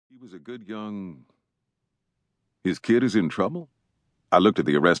was a good young... His kid is in trouble? I looked at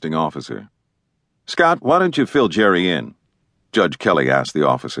the arresting officer. "Scott, why don't you fill Jerry in?" Judge Kelly asked the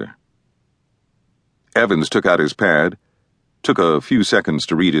officer. Evans took out his pad, took a few seconds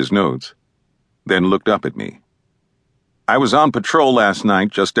to read his notes, then looked up at me. "I was on patrol last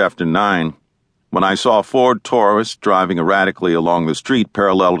night just after 9 when I saw a Ford Taurus driving erratically along the street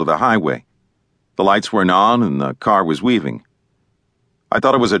parallel to the highway. The lights weren't on and the car was weaving. I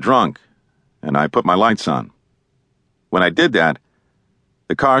thought it was a drunk, and I put my lights on. When I did that,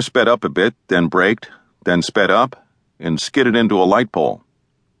 the car sped up a bit, then braked, then sped up, and skidded into a light pole.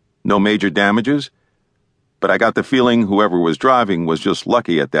 No major damages, but I got the feeling whoever was driving was just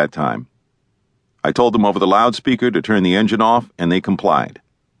lucky at that time. I told them over the loudspeaker to turn the engine off, and they complied.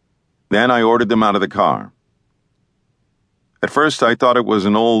 Then I ordered them out of the car. At first I thought it was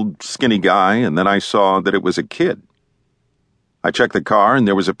an old, skinny guy, and then I saw that it was a kid. I checked the car, and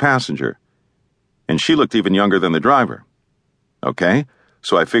there was a passenger, and she looked even younger than the driver. Okay,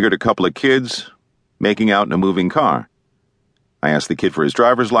 so I figured a couple of kids making out in a moving car. I asked the kid for his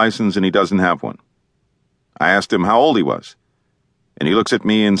driver's license, and he doesn't have one. I asked him how old he was, and he looks at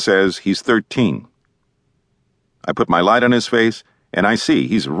me and says he's 13. I put my light on his face, and I see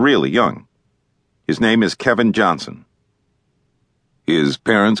he's really young. His name is Kevin Johnson." "His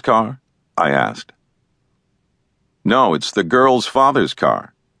parents' car?" I asked. "No, it's the girl's father's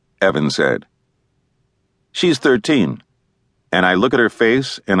car," Evan said. "She's 13, and I look at her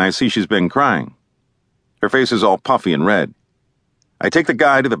face and I see she's been crying. Her face is all puffy and red. I take the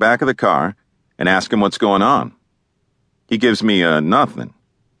guy to the back of the car and ask him what's going on. He gives me a nothing.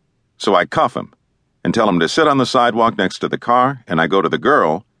 So I cuff him and tell him to sit on the sidewalk next to the car, and I go to the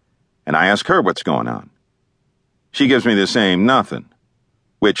girl and I ask her what's going on. She gives me the same nothing,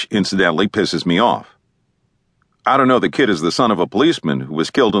 which incidentally pisses me off. I don't know the kid is the son of a policeman who was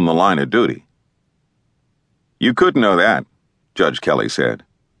killed in the line of duty." "You couldn't know that," Judge Kelly said.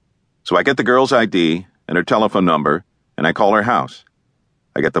 "So I get the girl's ID and her telephone number, and I call her house.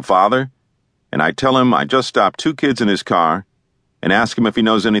 I get the father, and I tell him I just stopped 2 kids in his car and ask him if he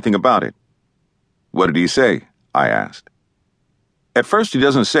knows anything about it." "What did he say?" I asked. "At first he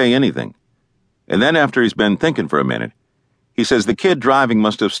doesn't say anything, and then after he's been thinking for a minute, he says the kid driving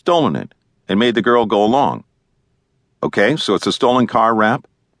must have stolen it and made the girl go along. Okay, so it's a stolen car rap,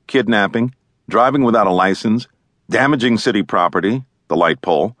 kidnapping, driving without a license, damaging city property, the light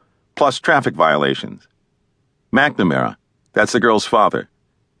pole, plus traffic violations. McNamara, that's the girl's father,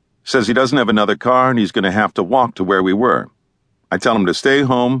 says he doesn't have another car and he's going to have to walk to where we were. I tell him to stay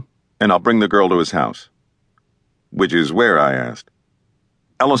home and I'll bring the girl to his house." "Which is where?" I asked.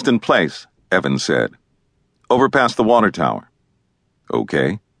 "Elliston Place," Evans said. "Over past the water tower."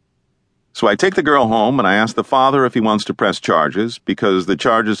 "Okay." "So I take the girl home and I ask the father if he wants to press charges because the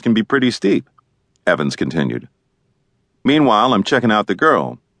charges can be pretty steep," Evans continued. "Meanwhile, I'm checking out the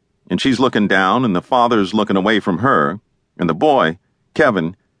girl, and she's looking down and the father's looking away from her, and the boy,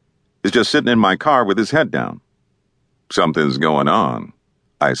 Kevin, is just sitting in my car with his head down." "Something's going on,"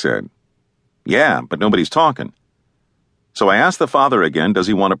 I said. "Yeah, but nobody's talking. So I ask the father again, does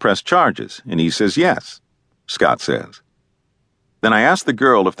he want to press charges, and he says yes," Scott says. "Then I ask the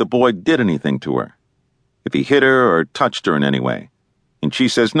girl if the boy did anything to her, if he hit her or touched her in any way, and she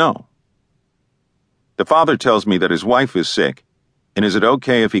says no. The father tells me that his wife is sick, and is it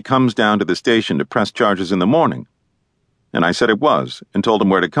okay if he comes down to the station to press charges in the morning? And I said it was, and told him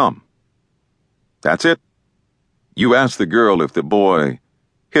where to come. That's it." "You asked the girl if the boy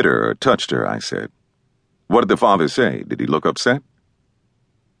hit her or touched her," I said. "What did the father say? Did he look upset?"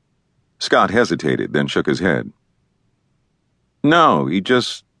 Scott hesitated, then shook his head. "No, he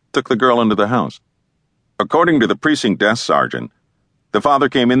just took the girl into the house. According to the precinct desk sergeant, the father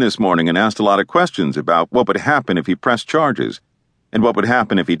came in this morning and asked a lot of questions about what would happen if he pressed charges and what would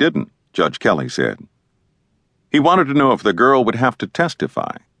happen if he didn't," Judge Kelly said. "He wanted to know if the girl would have to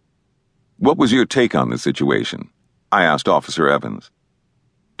testify." "What was your take on the situation?" I asked Officer Evans.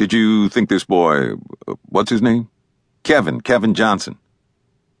 "Did you think this boy, what's his name?" Kevin Johnson.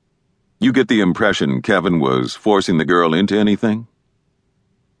 "You get the impression Kevin was forcing the girl into anything?"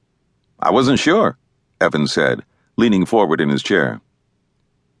 "I wasn't sure," Evans said, leaning forward in his chair.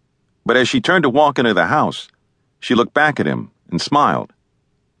 "But as she turned to walk into the house, she looked back at him and smiled.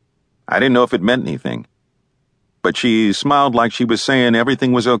 I didn't know if it meant anything, but she smiled like she was saying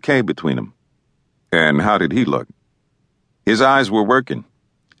everything was okay between them." "And how did he look?" "His eyes were working,"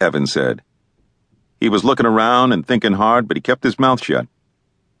 Evans said. "He was looking around and thinking hard, but he kept his mouth shut.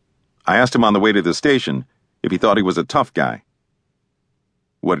 I asked him on the way to the station if he thought he was a tough guy."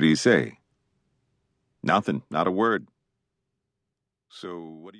 "What did he say?" "Nothing, not a word." "So what do you